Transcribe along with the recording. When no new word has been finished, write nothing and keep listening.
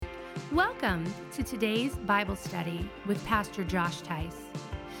Welcome to today's Bible study with Pastor Josh Tice.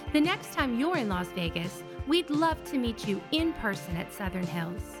 The next time you're in Las Vegas, we'd love to meet you in person at Southern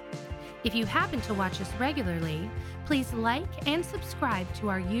Hills. If you happen to watch us regularly, please like and subscribe to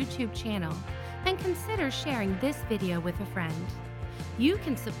our YouTube channel and consider sharing this video with a friend. You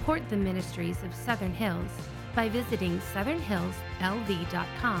can support the ministries of Southern Hills by visiting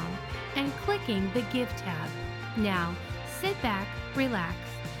southernhillslv.com and clicking the Give tab. Now, sit back, relax,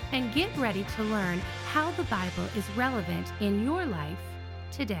 and get ready to learn how the Bible is relevant in your life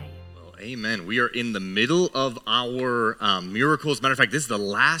today. Well, amen. We are in the middle of our miracles. Matter of fact, this is the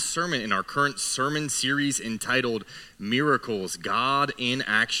last sermon in our current sermon series entitled Miracles, God in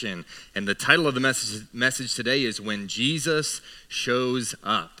Action. And the title of the message today is When Jesus Shows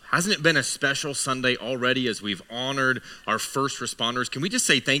Up. Hasn't it been a special Sunday already as we've honored our first responders? Can we just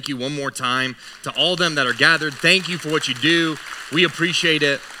say thank you one more time to all of them that are gathered? Thank you for what you do. We appreciate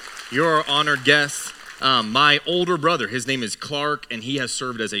it. You're our honored guests. My older brother, his name is Clark, and he has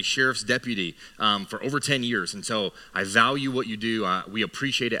served as a sheriff's deputy for over 10 years. And so I value what you do. We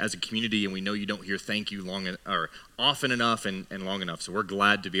appreciate it as a community, and we know you don't hear thank you often enough and long enough. So we're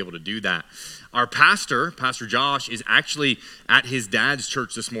glad to be able to do that. Our pastor, Pastor Josh, is actually at his dad's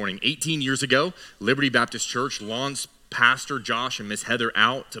church this morning. 18 years ago, Liberty Baptist Church launched Pastor Josh and Miss Heather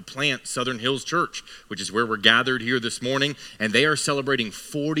out to plant Southern Hills Church, which is where we're gathered here this morning, and they are celebrating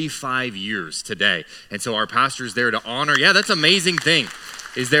 45 years today. And so our pastor's there to honor, that's an amazing thing,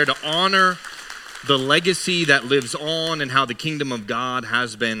 is there to honor the legacy that lives on and how the kingdom of God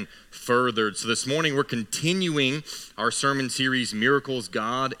has been furthered. So this morning we're continuing our sermon series, Miracles,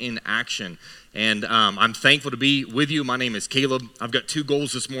 God in Action. And I'm thankful to be with you. My name is Caleb. I've got two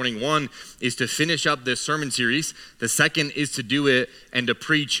goals this morning. One is to finish up this sermon series. The second is to do it and to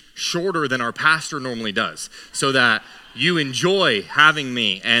preach shorter than our pastor normally does so that you enjoy having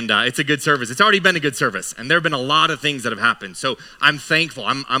me. And it's a good service. It's already been a good service. And there have been a lot of things that have happened. So I'm thankful.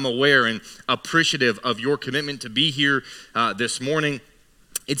 I'm aware and appreciative of your commitment to be here this morning.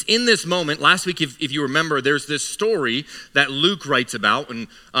 It's in this moment, last week, if you remember, there's this story that Luke writes about, and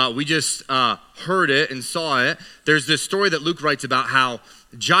we just heard it and saw it. There's this story that Luke writes about how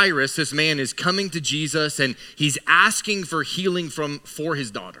Jairus, this man, is coming to Jesus, and he's asking for healing for his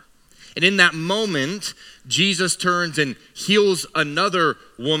daughter. And in that moment, Jesus turns and heals another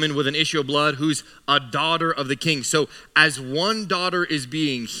woman with an issue of blood who's a daughter of the king. So as one daughter is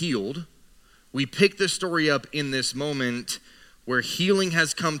being healed, we pick the story up in this moment where healing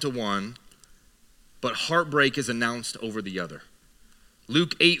has come to one, but heartbreak is announced over the other.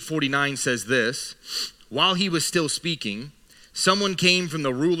 Luke 8:49 says this, while he was still speaking, someone came from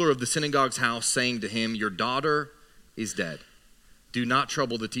the ruler of the synagogue's house saying to him, your daughter is dead. Do not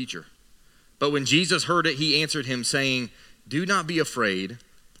trouble the teacher. But when Jesus heard it, he answered him saying, do not be afraid,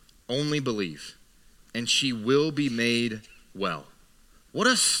 only believe, and she will be made well. What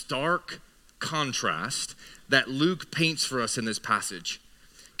a stark contrast that Luke paints for us in this passage.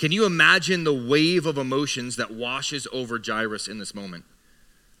 Can you imagine the wave of emotions that washes over Jairus in this moment?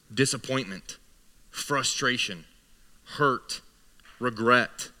 Disappointment, frustration, hurt,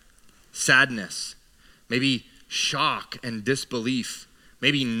 regret, sadness, maybe shock and disbelief,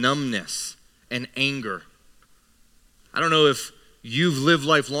 maybe numbness and anger. I don't know if you've lived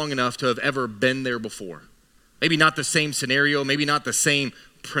life long enough to have ever been there before. Maybe not the same scenario, maybe not the same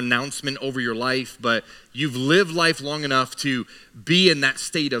pronouncement over your life, but you've lived life long enough to be in that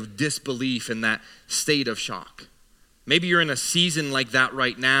state of disbelief and that state of shock. Maybe you're in a season like that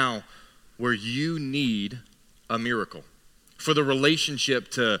right now where you need a miracle for the relationship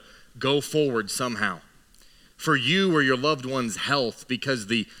to go forward somehow, for you or your loved one's health because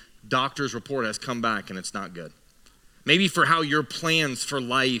the doctor's report has come back and it's not good. Maybe for how your plans for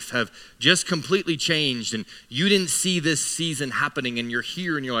life have just completely changed and you didn't see this season happening and you're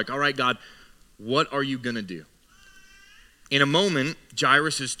here and you're like, all right, God, what are you going to do? In a moment,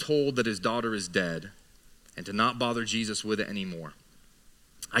 Jairus is told that his daughter is dead and to not bother Jesus with it anymore.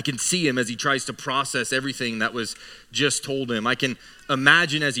 I can see him as he tries to process everything that was just told him. I can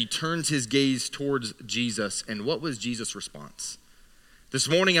imagine as he turns his gaze towards Jesus, and what was Jesus' response? This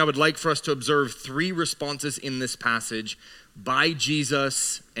morning, I would like for us to observe three responses in this passage by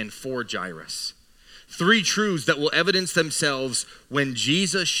Jesus and for Jairus. Three truths that will evidence themselves when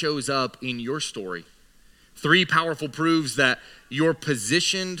Jesus shows up in your story. Three powerful proofs that you're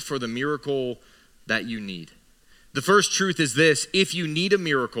positioned for the miracle that you need. The first truth is this: if you need a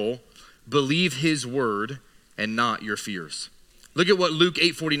miracle, believe his word and not your fears. Look at what Luke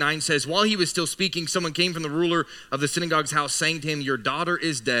 8:49 says. While he was still speaking, someone came from the ruler of the synagogue's house saying to him, your daughter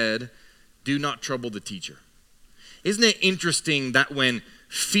is dead. Do not trouble the teacher. Isn't it interesting that when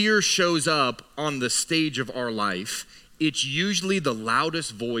fear shows up on the stage of our life, it's usually the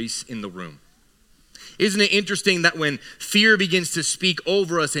loudest voice in the room. Isn't it interesting that when fear begins to speak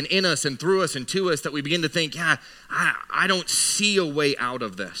over us and in us and through us and to us, that we begin to think, I don't see a way out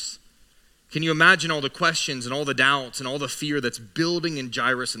of this. Can you imagine all the questions and all the doubts and all the fear that's building in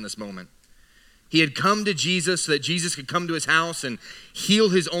Jairus in this moment? He had come to Jesus so that Jesus could come to his house and heal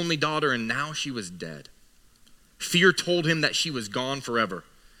his only daughter, and now she was dead. Fear told him that she was gone forever,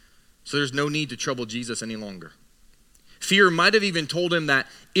 so there's no need to trouble Jesus any longer. Fear might have even told him that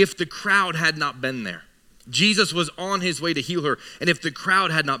if the crowd had not been there, Jesus was on his way to heal her, and if the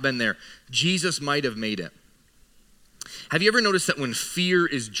crowd had not been there, Jesus might have made it. Have you ever noticed that when fear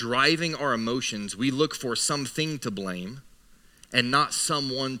is driving our emotions, we look for something to blame and not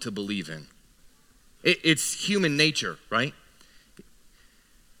someone to believe in? It's human nature, right?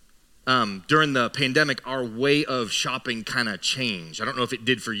 During the pandemic, our way of shopping kind of changed. I don't know if it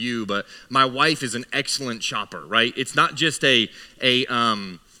did for you, but my wife is an excellent shopper, right? It's not just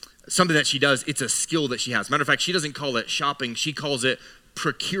something that she does, it's a skill that she has. Matter of fact, she doesn't call it shopping, she calls it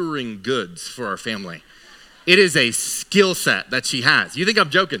procuring goods for our family. It is a skill set that she has. You think I'm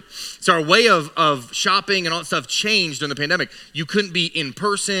joking? So our way of shopping and all that stuff changed during the pandemic. You couldn't be in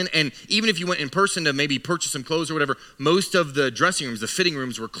person, and even if you went in person to maybe purchase some clothes or whatever, most of the dressing rooms, the fitting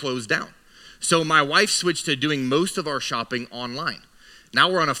rooms were closed down. So my wife switched to doing most of our shopping online. Now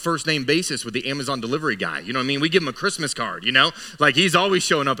we're on a first name basis with the Amazon delivery guy. You know what I mean? We give him a Christmas card, you know? Like he's always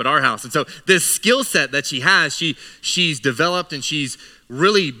showing up at our house. And so this skill set that she has, she's developed and she's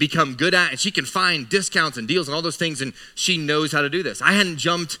really become good at, and she can find discounts and deals and all those things, and she knows how to do this. I hadn't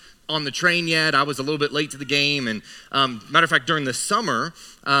jumped on the train yet. I was a little bit late to the game, and matter of fact, during the summer,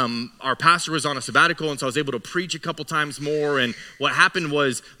 our pastor was on a sabbatical, and so I was able to preach a couple times more, and what happened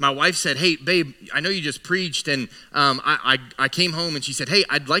was my wife said, hey, babe, I know you just preached, and I came home, and she said, hey,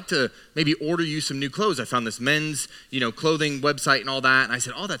 I'd like to maybe order you some new clothes. I found this men's, clothing website and all that, and I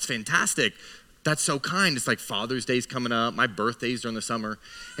said, oh, that's fantastic. That's so kind. It's like Father's Day's coming up, my birthday's during the summer.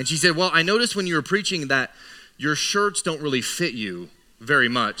 And she said, well, I noticed when you were preaching that your shirts don't really fit you very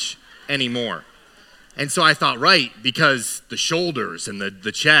much anymore. And so I thought, right, because the shoulders and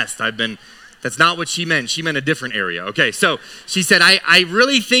the chest, that's not what she meant. She meant a different area. Okay, so she said, I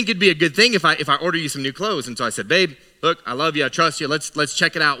really think it'd be a good thing if I order you some new clothes. And so I said, babe, look, I love you, I trust you, let's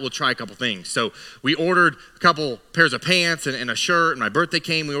check it out, we'll try a couple things. So we ordered a couple pairs of pants and a shirt, and my birthday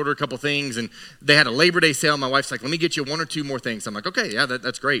came, we ordered a couple things, and they had a Labor Day sale. My wife's like, let me get you one or two more things. I'm like, okay, yeah,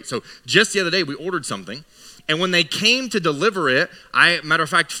 that's great. So just the other day, we ordered something, and when they came to deliver it, matter of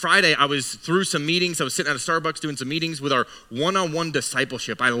fact, Friday, I was through some meetings. I was sitting at a Starbucks doing some meetings with our one-on-one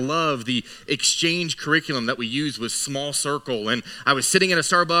discipleship. I love the exchange curriculum that we use with Small Circle. And I was sitting at a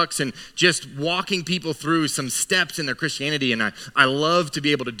Starbucks and just walking people through some steps in their Christianity. And I love to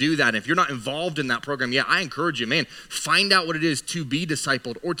be able to do that. And if you're not involved in that program, I encourage you, man, find out what it is to be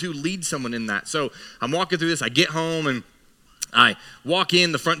discipled or to lead someone in that. So I'm walking through this. I get home and I walk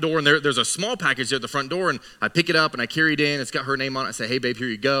in the front door, and there's a small package there at the front door, and I pick it up and I carry it in. It's got her name on it. I say, hey, babe, here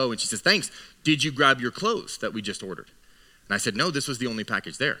you go. And she says, thanks. Did you grab your clothes that we just ordered? And I said, no, this was the only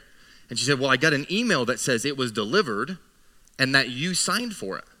package there. And she said, well, I got an email that says it was delivered and that you signed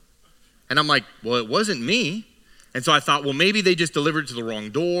for it. And I'm like, well, it wasn't me. And so I thought, well, maybe they just delivered to the wrong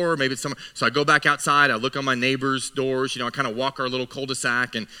door. Maybe it's somewhere. So I go back outside. I look on my neighbor's doors. I kind of walk our little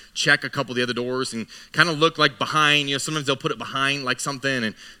cul-de-sac and check a couple of the other doors and kind of look like behind. Sometimes they'll put it behind like something,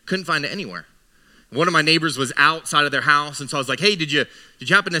 and couldn't find it anywhere. One of my neighbors was outside of their house, and so I was like, hey, did you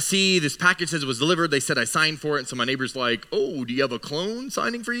happen to see this package says it was delivered? They said I signed for it. And so my neighbor's like, oh, do you have a clone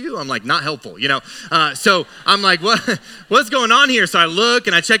signing for you? I'm like, not helpful, So I'm like, what's going on here? So I look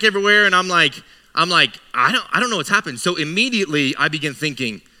and I check everywhere, and I'm like, I don't know what's happened. So immediately I begin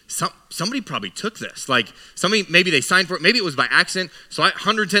thinking, somebody probably took this. Like maybe they signed for it. Maybe it was by accident. So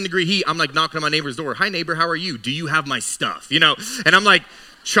 110 degree heat, I'm like knocking on my neighbor's door. Hi neighbor, how are you? Do you have my stuff? And I'm like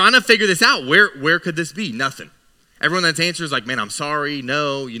trying to figure this out. Where could this be? Nothing. Everyone that's answers is like, man, I'm sorry.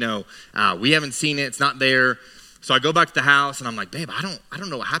 No, we haven't seen it. It's not there. So I go back to the house and I'm like, babe, I don't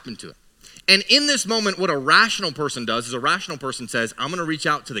know what happened to it. And in this moment, what a rational person does is a rational person says, I'm going to reach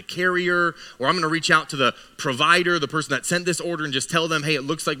out to the carrier, or I'm going to reach out to the provider, the person that sent this order, and just tell them, hey, it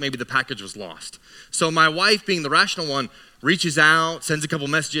looks like maybe the package was lost. So my wife, being the rational one, reaches out, sends a couple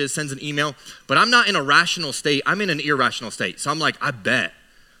messages, sends an email, but I'm not in a rational state. I'm in an irrational state. So I'm like, I bet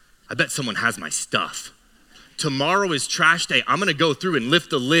someone has my stuff. Tomorrow is trash day. I'm going to go through and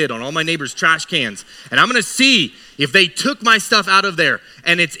lift the lid on all my neighbors' trash cans, and I'm going to see if they took my stuff out of there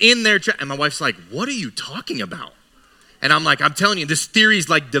and it's in their trash. And my wife's like, what are you talking about? And I'm like, I'm telling you, this theory is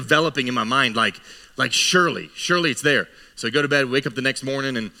like developing in my mind. Like, Like, surely it's there. So we go to bed, wake up the next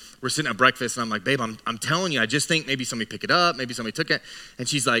morning, and we're sitting at breakfast, and I'm like, babe, I'm telling you, I just think maybe somebody picked it up, maybe somebody took it. And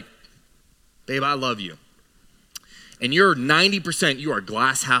she's like, babe, I love you. And you're 90%, you are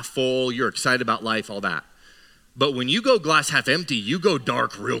glass half full, you're excited about life, all that. But when you go glass half empty, you go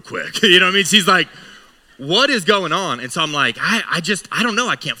dark real quick. You know what I mean? She's like, what is going on? And so I'm like, I don't know.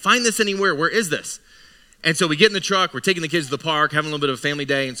 I can't find this anywhere. Where is this? And so we get in the truck. We're taking the kids to the park, having a little bit of a family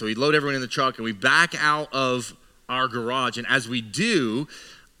day. And so we load everyone in the truck, and we back out of our garage. And as we do,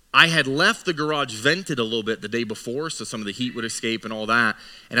 I had left the garage vented a little bit the day before, so some of the heat would escape and all that.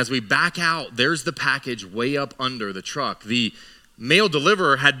 And as we back out, there's the package way up under the truck. The mail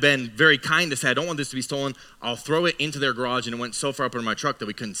deliverer had been very kind to say, I don't want this to be stolen. I'll throw it into their garage. And it went so far up under my truck that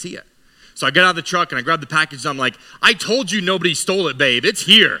we couldn't see it. So I got out of the truck and I grabbed the package and I'm like, I told you nobody stole it, babe. It's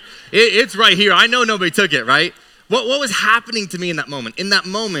here. It's right here. I know nobody took it, right? What was happening to me in that moment? In that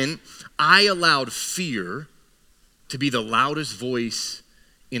moment, I allowed fear to be the loudest voice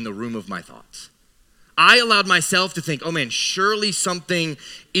in the room of my thoughts. I allowed myself to think, oh man, surely something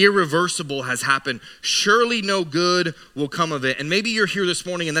irreversible has happened. Surely no good will come of it. And maybe you're here this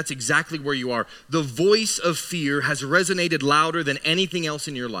morning and that's exactly where you are. The voice of fear has resonated louder than anything else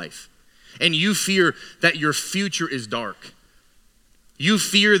in your life. And you fear that your future is dark. You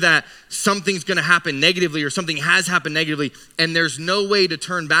fear that something's going to happen negatively or something has happened negatively and there's no way to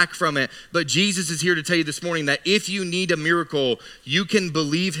turn back from it. But Jesus is here to tell you this morning that if you need a miracle, you can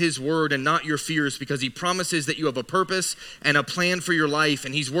believe his word and not your fears, because he promises that you have a purpose and a plan for your life,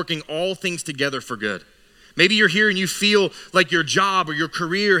 and he's working all things together for good. Maybe you're here and you feel like your job or your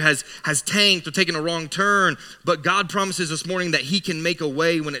career has tanked or taken a wrong turn, but God promises this morning that he can make a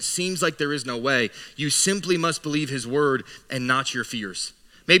way when it seems like there is no way. You simply must believe his word and not your fears.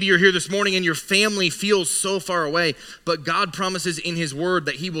 Maybe you're here this morning and your family feels so far away, but God promises in his word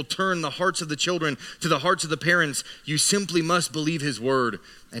that he will turn the hearts of the children to the hearts of the parents. You simply must believe his word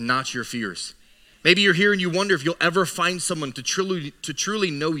and not your fears. Maybe you're here and you wonder if you'll ever find someone to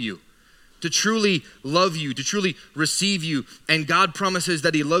truly know you, to truly love you, to truly receive you. And God promises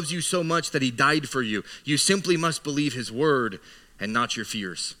that he loves you so much that he died for you. You simply must believe his word and not your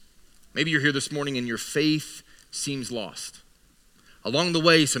fears. Maybe you're here this morning and your faith seems lost. Along the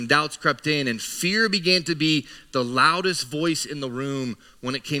way, some doubts crept in and fear began to be the loudest voice in the room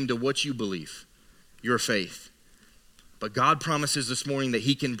when it came to what you believe, your faith. But God promises this morning that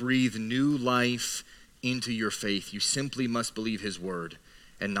he can breathe new life into your faith. You simply must believe his word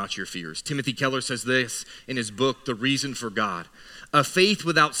and not your fears. Timothy Keller says this in his book, The Reason for God. A faith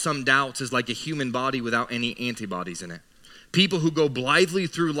without some doubts is like a human body without any antibodies in it. People who go blithely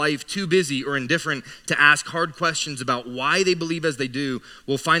through life too busy or indifferent to ask hard questions about why they believe as they do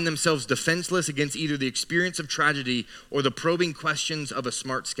will find themselves defenseless against either the experience of tragedy or the probing questions of a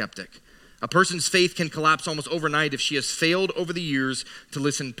smart skeptic. A person's faith can collapse almost overnight if she has failed over the years to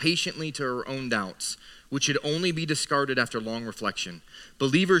listen patiently to her own doubts, which should only be discarded after long reflection.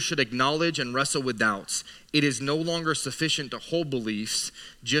 Believers should acknowledge and wrestle with doubts. It is no longer sufficient to hold beliefs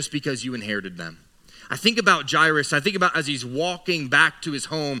just because you inherited them. I think about Jairus. I think about as he's walking back to his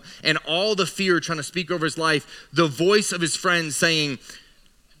home and all the fear trying to speak over his life, the voice of his friends saying,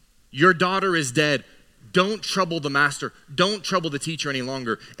 your daughter is dead. Don't trouble the master. Don't trouble the teacher any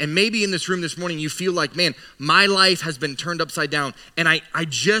longer. And maybe in this room this morning, you feel like, man, my life has been turned upside down. And I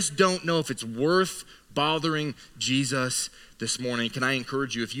just don't know if it's worth bothering Jesus this morning. Can I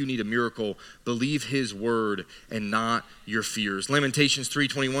encourage you, if you need a miracle, believe his word and not your fears. Lamentations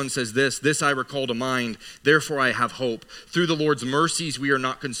 3:21 says this I recall to mind, therefore I have hope. Through the Lord's mercies we are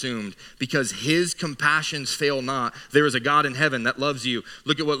not consumed, because his compassions fail not. There is a God in heaven that loves you.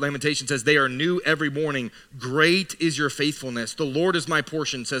 Look at what Lamentations says, they are new every morning. Great is your faithfulness. The Lord is my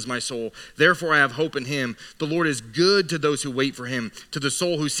portion, says my soul. Therefore I have hope in him. The Lord is good to those who wait for him, to the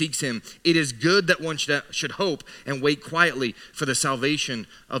soul who seeks him. It is good that one should hope and wait quietly for the salvation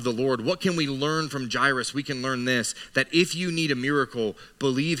of the Lord. What can we learn from Jairus? We can learn this, that if you need a miracle,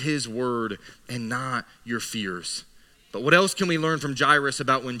 believe his word and not your fears. But what else can we learn from Jairus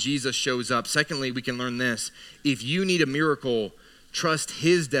about when Jesus shows up? Secondly, we can learn this. If you need a miracle, trust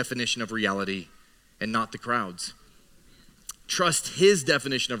his definition of reality and not the crowd's. Trust his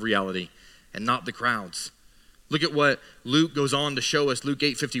definition of reality and not the crowd's. Look at what Luke goes on to show us, Luke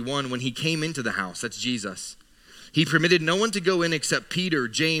 8:51, when he came into the house, that's Jesus. He permitted no one to go in except Peter,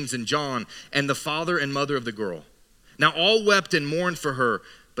 James, and John, and the father and mother of the girl. Now all wept and mourned for her,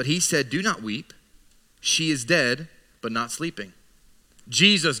 but he said, do not weep. She is dead, but not sleeping.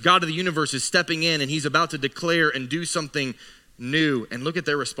 Jesus, God of the universe, is stepping in, and he's about to declare and do something new. And look at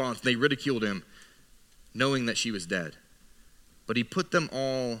their response. They ridiculed him, knowing that she was dead. But he put them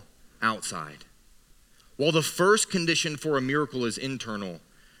all outside. While the first condition for a miracle is internal,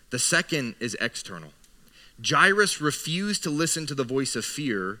 the second is external. Jairus refused to listen to the voice of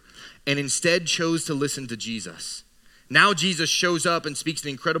fear and instead chose to listen to Jesus. Now Jesus shows up and speaks an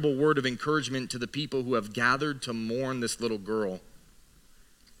incredible word of encouragement to the people who have gathered to mourn this little girl.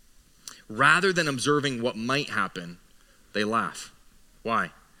 Rather than observing what might happen, they laugh.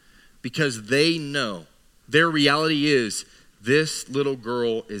 Why? Because they know, their reality is, this little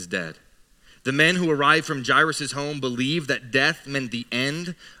girl is dead. The men who arrived from Jairus' home believed that death meant the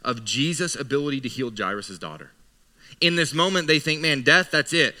end of Jesus' ability to heal Jairus' daughter. In this moment, they think, man, death,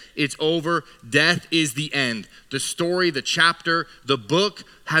 that's it. It's over. Death is the end. The story, the chapter, the book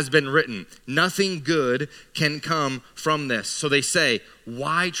has been written. Nothing good can come from this. So they say,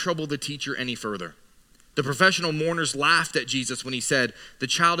 why trouble the teacher any further? The professional mourners laughed at Jesus when he said, the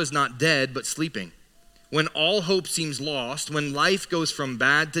child is not dead, but sleeping. When all hope seems lost, when life goes from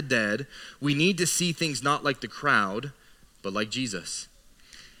bad to dead, we need to see things not like the crowd, but like Jesus.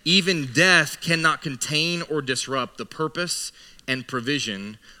 Even death cannot contain or disrupt the purpose and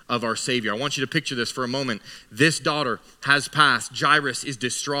provision of our Savior. I want you to picture this for a moment. This daughter has passed. Jairus is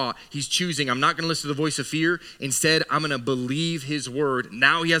distraught. He's choosing, I'm not going to listen to the voice of fear. Instead, I'm going to believe his word.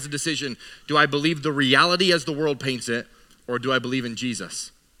 Now he has a decision. Do I believe the reality as the world paints it, or do I believe in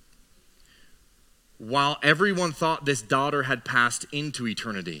Jesus? While everyone thought this daughter had passed into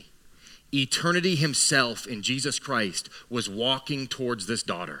eternity, eternity himself in Jesus Christ was walking towards this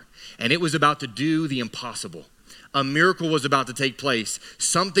daughter, and it was about to do the impossible. A miracle was about to take place.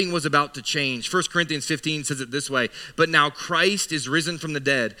 Something was about to change. 1 Corinthians 15 says it this way, but now Christ is risen from the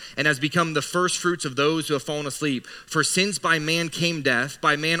dead and has become the first fruits of those who have fallen asleep. For since by man came death,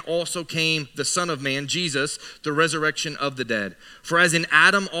 by man also came the Son of Man, Jesus, the resurrection of the dead. For as in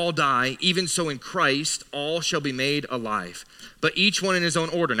Adam all die, even so in Christ all shall be made alive, but each one in his own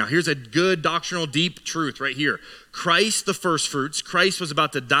order. Now here's a good doctrinal deep truth right here. Christ, the first fruits, Christ was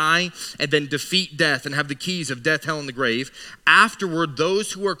about to die and then defeat death and have the keys of death, hell, and the grave. Afterward,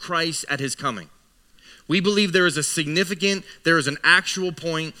 those who are Christ at his coming. We believe there is an actual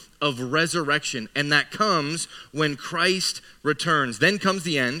point of resurrection, and that comes when Christ returns. Then comes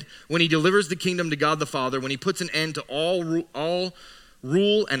the end, when he delivers the kingdom to God the Father, when he puts an end to all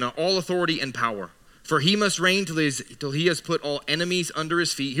rule and all authority and power. For he must reign till he has put all enemies under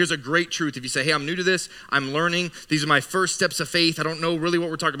his feet. Here's a great truth. If you say, hey, I'm new to this, I'm learning, these are my first steps of faith, I don't know really what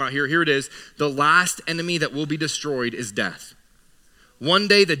we're talking about here. Here it is. The last enemy that will be destroyed is death. One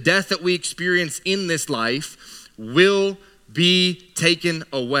day, the death that we experience in this life will be taken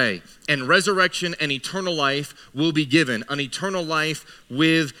away. And resurrection and eternal life will be given. An eternal life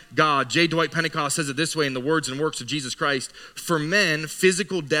with God. J. Dwight Pentecost says it this way in the words and works of Jesus Christ. For men,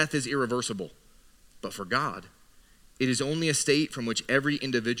 physical death is irreversible. But for God, it is only a state from which every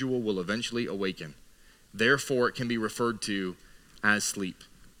individual will eventually awaken. Therefore, it can be referred to as sleep.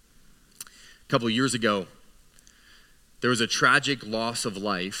 A couple of years ago, there was a tragic loss of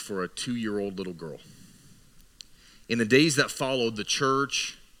life for a 2-year-old little girl. In the days that followed, the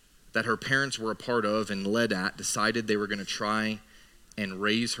church that her parents were a part of and led at decided they were going to try and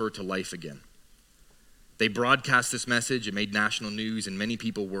raise her to life again. They broadcast this message, it made national news, and many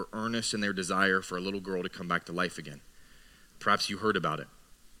people were earnest in their desire for a little girl to come back to life again. Perhaps you heard about it.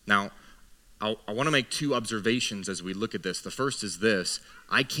 Now, I want to make 2 observations as we look at this. The first is this: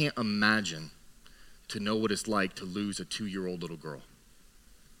 I can't imagine to know what it's like to lose a 2-year-old little girl.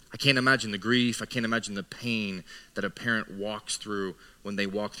 I can't imagine the grief, I can't imagine the pain that a parent walks through when they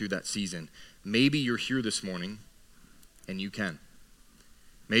walk through that season. Maybe you're here this morning and you can.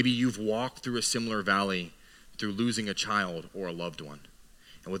 Maybe you've walked through a similar valley through losing a child or a loved one.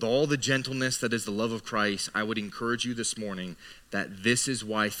 And with all the gentleness that is the love of Christ, I would encourage you this morning that this is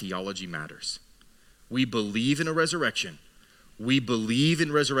why theology matters. We believe in a resurrection. We believe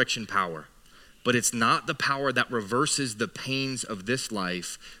in resurrection power. But it's not the power that reverses the pains of this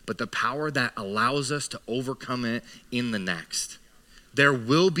life, but the power that allows us to overcome it in the next. There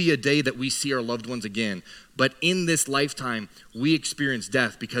will be a day that we see our loved ones again, but in this lifetime, we experience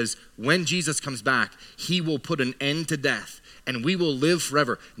death because when Jesus comes back, he will put an end to death and we will live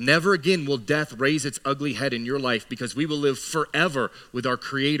forever. Never again will death raise its ugly head in your life because we will live forever with our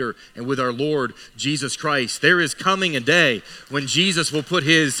Creator and with our Lord, Jesus Christ. There is coming a day when Jesus will put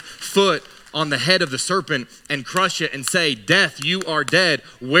his foot on the head of the serpent and crush it and say, death, you are dead.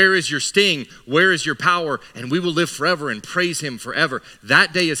 Where is your sting? Where is your power? And we will live forever and praise him forever.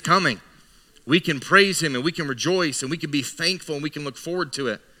 That day is coming. We can praise him and we can rejoice and we can be thankful and we can look forward to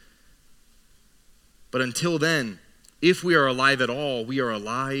it. But until then, if we are alive at all, we are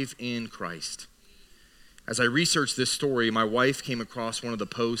alive in Christ. As I researched this story, my wife came across one of the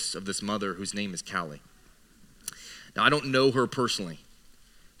posts of this mother whose name is Callie. Now, I don't know her personally,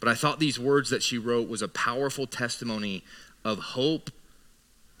 but I thought these words that she wrote was a powerful testimony of hope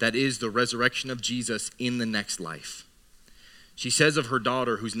that is the resurrection of Jesus in the next life. She says of her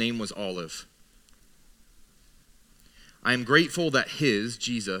daughter, whose name was Olive, I am grateful that his,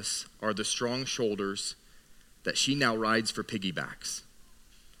 Jesus, are the strong shoulders that she now rides for piggybacks.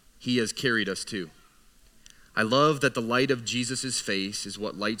 He has carried us too. I love that the light of Jesus' face is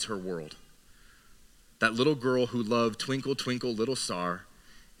what lights her world. That little girl who loved Twinkle, Twinkle, Little Star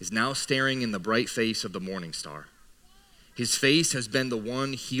is now staring in the bright face of the morning star. His face has been the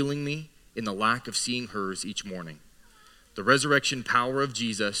one healing me in the lack of seeing hers each morning. The resurrection power of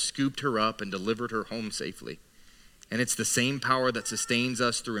Jesus scooped her up and delivered her home safely. And it's the same power that sustains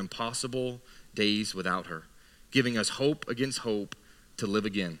us through impossible days without her, giving us hope against hope to live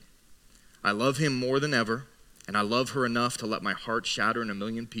again. I love him more than ever, and I love her enough to let my heart shatter in a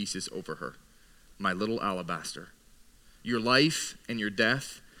million pieces over her, my little alabaster. Your life and your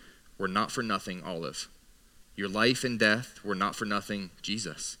death were not for nothing, Olive. Your life and death were not for nothing,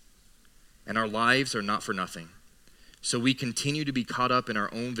 Jesus. And our lives are not for nothing. So we continue to be caught up in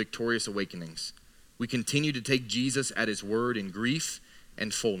our own victorious awakenings. We continue to take Jesus at his word in grief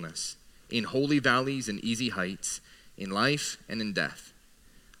and fullness, in holy valleys and easy heights, in life and in death.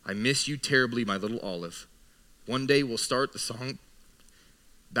 I miss you terribly, my little Olive. One day we'll start the song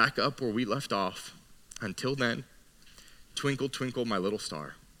back up where we left off. Until then, twinkle, twinkle, my little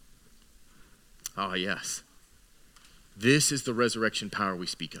star. Ah, yes. This is the resurrection power we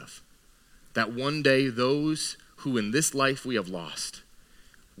speak of. That one day those who in this life we have lost,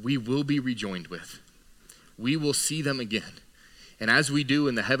 we will be rejoined with. We will see them again. And as we do,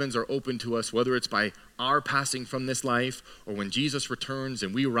 and the heavens are open to us, whether it's by our passing from this life or when Jesus returns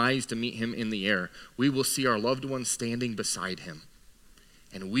and we rise to meet him in the air, we will see our loved ones standing beside him.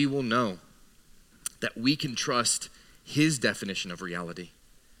 And we will know that we can trust his definition of reality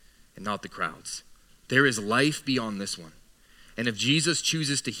and not the crowd's. There is life beyond this one. And if Jesus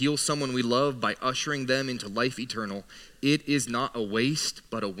chooses to heal someone we love by ushering them into life eternal, it is not a waste,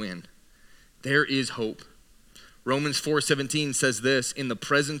 but a win. There is hope. Romans 4:17 says this, in the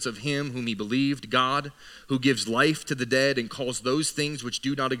presence of him whom he believed, God, who gives life to the dead and calls those things which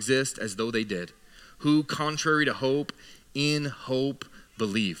do not exist as though they did, who, contrary to hope, in hope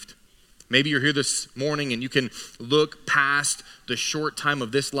believed. Maybe you're here this morning and you can look past the short time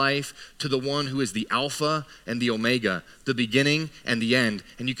of this life to the one who is the Alpha and the Omega, the beginning and the end.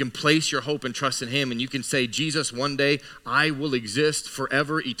 And you can place your hope and trust in him and you can say, Jesus, one day I will exist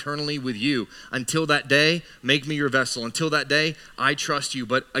forever, eternally with you. Until that day, make me your vessel. Until that day, I trust you.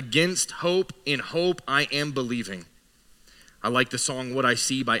 But against hope, in hope, I am believing. I like the song, What I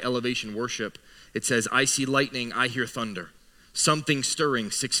See by Elevation Worship. It says, I see lightning, I hear thunder, something stirring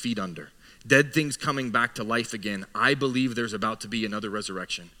 6 feet under. Dead things coming back to life again. I believe there's about to be another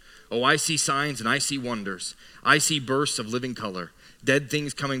resurrection. Oh, I see signs and I see wonders. I see bursts of living color. Dead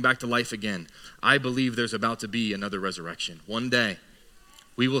things coming back to life again. I believe there's about to be another resurrection. One day,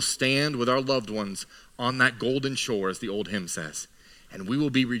 we will stand with our loved ones on that golden shore, as the old hymn says, and we will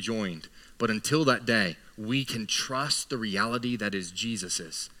be rejoined. But until that day, we can trust the reality that is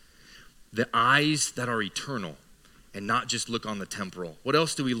Jesus's. The eyes that are eternal, and not just look on the temporal. What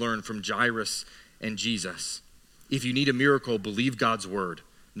else do we learn from Jairus and Jesus? If you need a miracle, believe God's word,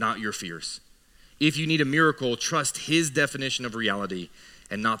 not your fears. If you need a miracle, trust his definition of reality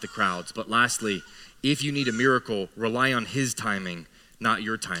and not the crowd's. But lastly, if you need a miracle, rely on his timing, not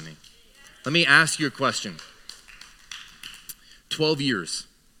your timing. Let me ask you a question. 12 years,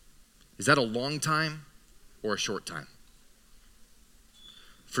 is that a long time or a short time?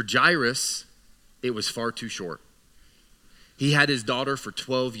 For Jairus, it was far too short. He had his daughter for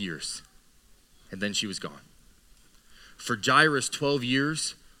 12 years, and then she was gone. For Jairus, 12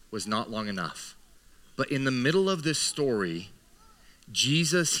 years was not long enough. But in the middle of this story,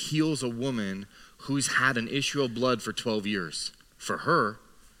 Jesus heals a woman who's had an issue of blood for 12 years. For her,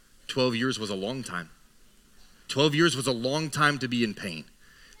 12 years was a long time. 12 years was a long time to be in pain.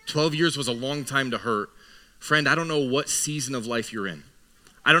 12 years was a long time to hurt. Friend, I don't know what season of life you're in.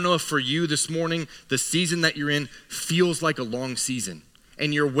 I don't know if for you this morning, the season that you're in feels like a long season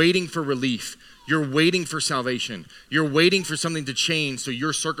and you're waiting for relief. You're waiting for salvation. You're waiting for something to change so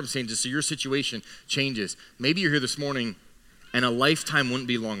your circumstances, so your situation changes. Maybe you're here this morning and a lifetime wouldn't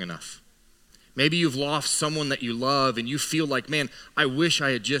be long enough. Maybe you've lost someone that you love and you feel like, man, I wish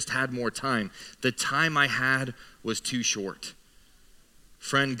I had just had more time. The time I had was too short.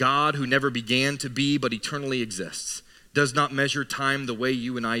 Friend, God, who never began to be but eternally exists, does not measure time the way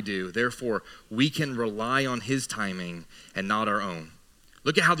you and I do. Therefore, we can rely on his timing and not our own.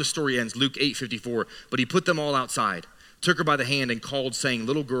 Look at how the story ends, Luke 8:54. But he put them all outside, took her by the hand and called, saying,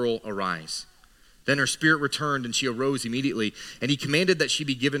 "Little girl, arise." Then her spirit returned and she arose immediately, and he commanded that she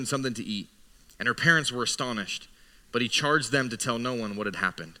be given something to eat. And her parents were astonished, but he charged them to tell no one what had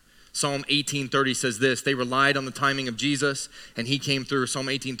happened. Psalm 18:30 says this, they relied on the timing of Jesus, and he came through. Psalm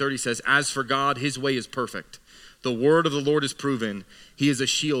 18:30 says, as for God, his way is perfect. The word of the Lord is proven. He is a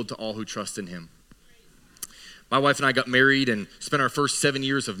shield to all who trust in him. My wife and I got married and spent our first 7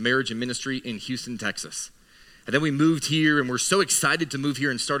 years of marriage and ministry in Houston, Texas. And then we moved here, and we're so excited to move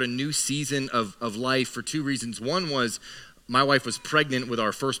here and start a new season of life for two reasons. One was my wife was pregnant with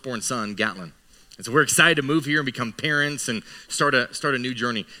our firstborn son, Gatlin. And so we're excited to move here and become parents and start a new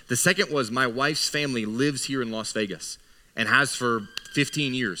journey. The second was my wife's family lives here in Las Vegas and has for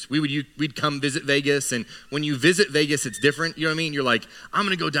 15 years. We'd come visit Vegas, and when you visit Vegas, it's different. You know what I mean? You're like, I'm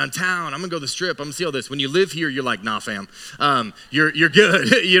gonna go downtown, I'm gonna go to the strip, I'm gonna see all this. When you live here, you're like, nah, fam, you're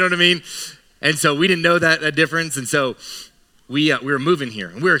good. You know what I mean? And so we didn't know that difference, and so we were moving here,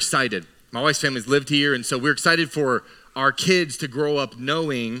 and we were excited. My wife's family's lived here, and so we're excited for our kids to grow up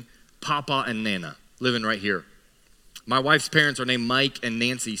knowing Papa and Nana living right here. My wife's parents are named Mike and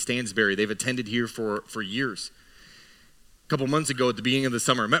Nancy Stansberry. They've attended here for years. A couple months ago at the beginning of the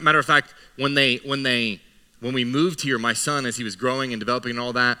summer, matter of fact, when we moved here, my son, as he was growing and developing and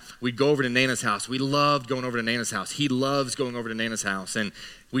all that, we'd go over to Nana's house. We loved going over to Nana's house. He loves going over to Nana's house. And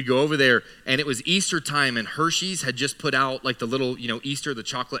we'd go over there, and it was Easter time, and Hershey's had just put out like the little, Easter, the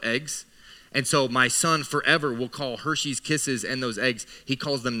chocolate eggs. And so my son forever will call Hershey's Kisses and those eggs, he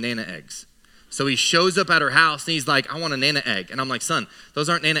calls them Nana eggs. So he shows up at her house and he's like, I want a Nana egg. And I'm like, son, those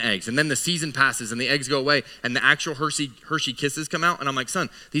aren't Nana eggs. And then the season passes and the eggs go away and the actual Hershey Kisses come out. And I'm like, son,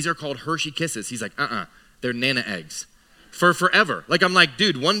 these are called Hershey Kisses. He's like, they're Nana eggs. For forever. Like, I'm like,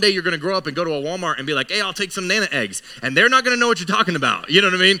 dude, one day you're going to grow up and go to a Walmart and be like, hey, I'll take some Nana eggs. And they're not going to know what you're talking about. You know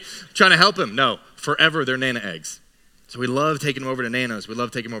what I mean? Trying to help him. No, forever they're Nana eggs. So we love taking them over to Nana's. We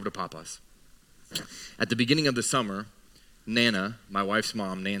love taking them over to Papa's. At the beginning of the summer, Nana, my wife's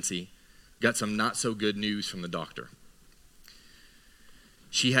mom, Nancy, got some not so good news from the doctor.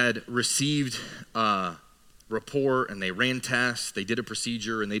 She had received a report and they ran tests, they did a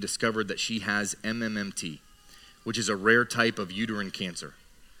procedure, and they discovered that she has MMMT, which is a rare type of uterine cancer.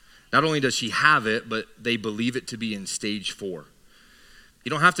 Not only does she have it, but they believe it to be in stage 4. You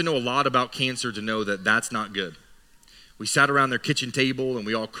don't have to know a lot about cancer to know that that's not good. We sat around their kitchen table and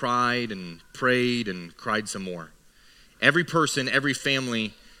we all cried and prayed and cried some more. Every person, every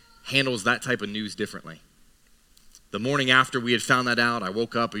family handles that type of news differently. The morning after we had found that out, I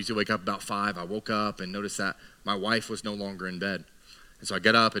woke up. I usually wake up about 5. I woke up and noticed that my wife was no longer in bed. And so I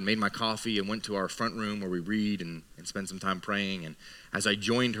got up and made my coffee and went to our front room where we read and spend some time praying. And as I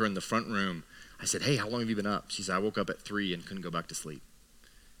joined her in the front room, I said, hey, how long have you been up? She said, I woke up at 3 and couldn't go back to sleep.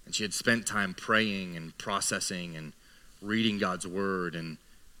 And she had spent time praying and processing and reading God's word and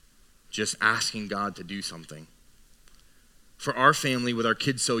just asking God to do something. For our family, with our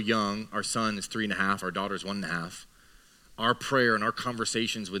kids so young, our son is 3.5, our daughter's 1.5, our prayer and our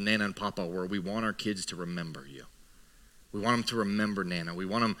conversations with Nana and Papa were, we want our kids to remember you. We want them to remember Nana. We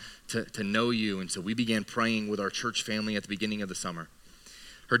want them to know you. And so we began praying with our church family at the beginning of the summer.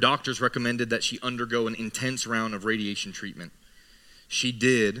 Her doctors recommended that she undergo an intense round of radiation treatment. She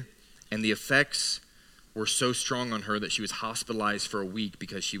did, and the effects were so strong on her that she was hospitalized for a week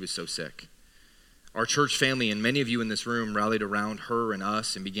because she was so sick. Our church family and many of you in this room rallied around her and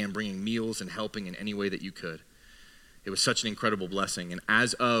us and began bringing meals and helping in any way that you could. It was such an incredible blessing. And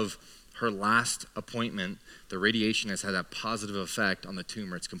as of her last appointment, the radiation has had a positive effect on the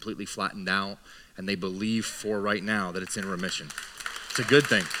tumor. It's completely flattened out, and they believe for right now that it's in remission. It's a good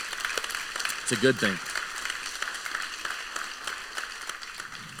thing. It's a good thing.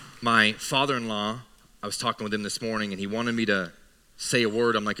 My father-in-law, I was talking with him this morning, and he wanted me to say a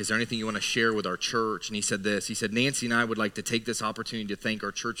word. I'm like, is there anything you want to share with our church? And he said this. He said, Nancy and I would like to take this opportunity to thank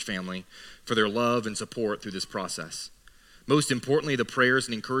our church family for their love and support through this process. Most importantly, the prayers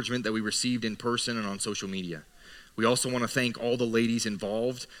and encouragement that we received in person and on social media. We also want to thank all the ladies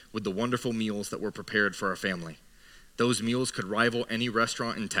involved with the wonderful meals that were prepared for our family. Those meals could rival any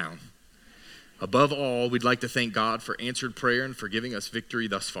restaurant in town. Above all, we'd like to thank God for answered prayer and for giving us victory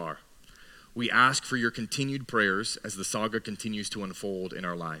thus far. We ask for your continued prayers as the saga continues to unfold in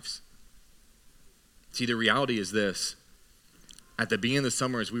our lives. See, the reality is this. At the beginning of the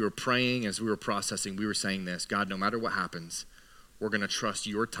summer, as we were praying, as we were processing, we were saying this, God, no matter what happens, we're going to trust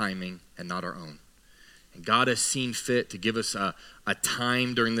your timing and not our own. And God has seen fit to give us a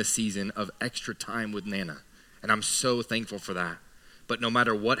time during this season of extra time with Nana. And I'm so thankful for that. But no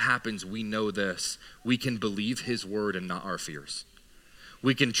matter what happens, we know this. We can believe his word and not our fears.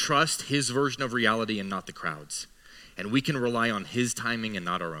 We can trust his version of reality and not the crowd's. And we can rely on his timing and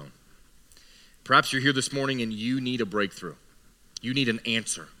not our own. Perhaps you're here this morning and you need a breakthrough. You need an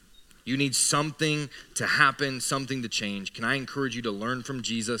answer. You need something to happen, something to change. Can I encourage you to learn from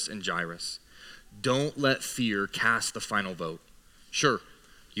Jesus and Jairus? Don't let fear cast the final vote. Sure,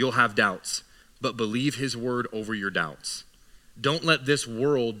 you'll have doubts, but believe his word over your doubts. Don't let this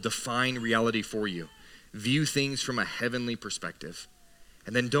world define reality for you. View things from a heavenly perspective.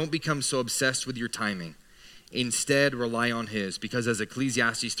 And then don't become so obsessed with your timing. Instead, rely on his, because as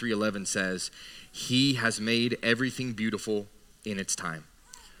Ecclesiastes 3:11 says, he has made everything beautiful in its time.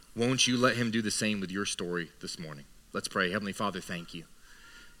 Won't you let him do the same with your story this morning? Let's pray. Heavenly Father, thank you.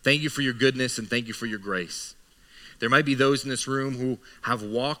 Thank you for your goodness and thank you for your grace. There might be those in this room who have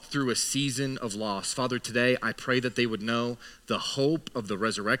walked through a season of loss. Father, today I pray that they would know the hope of the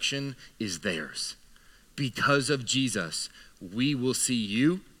resurrection is theirs. Because of Jesus, we will see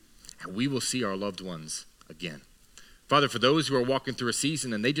you and we will see our loved ones again. Father, for those who are walking through a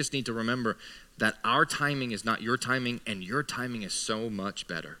season and they just need to remember that our timing is not your timing and your timing is so much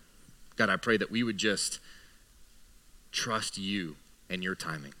better. God, I pray that we would just trust you and your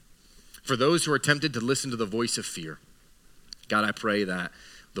timing. For those who are tempted to listen to the voice of fear, God, I pray that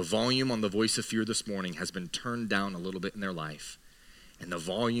the volume on the voice of fear this morning has been turned down a little bit in their life, and the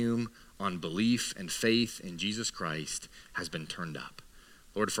volume on belief and faith in Jesus Christ has been turned up.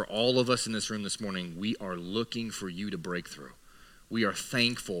 Lord, for all of us in this room this morning, we are looking for you to break through. We are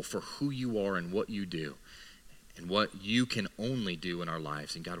thankful for who you are and what you do and what you can only do in our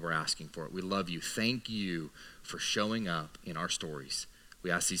lives. And God, we're asking for it. We love you. Thank you for showing up in our stories.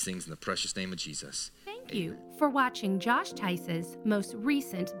 We ask these things in the precious name of Jesus. Thank you for watching Josh Tice's most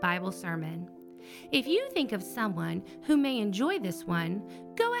recent Bible sermon. If you think of someone who may enjoy this one,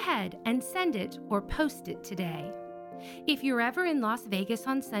 go ahead and send it or post it today. If you're ever in Las Vegas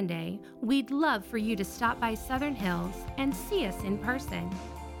on Sunday, we'd love for you to stop by Southern Hills and see us in person.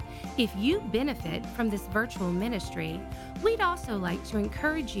 If you benefit from this virtual ministry, we'd also like to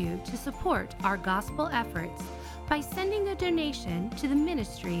encourage you to support our gospel efforts by sending a donation to the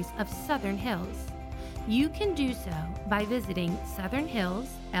ministries of Southern Hills. You can do so by visiting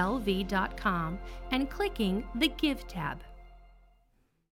southernhillslv.com and clicking the Give tab.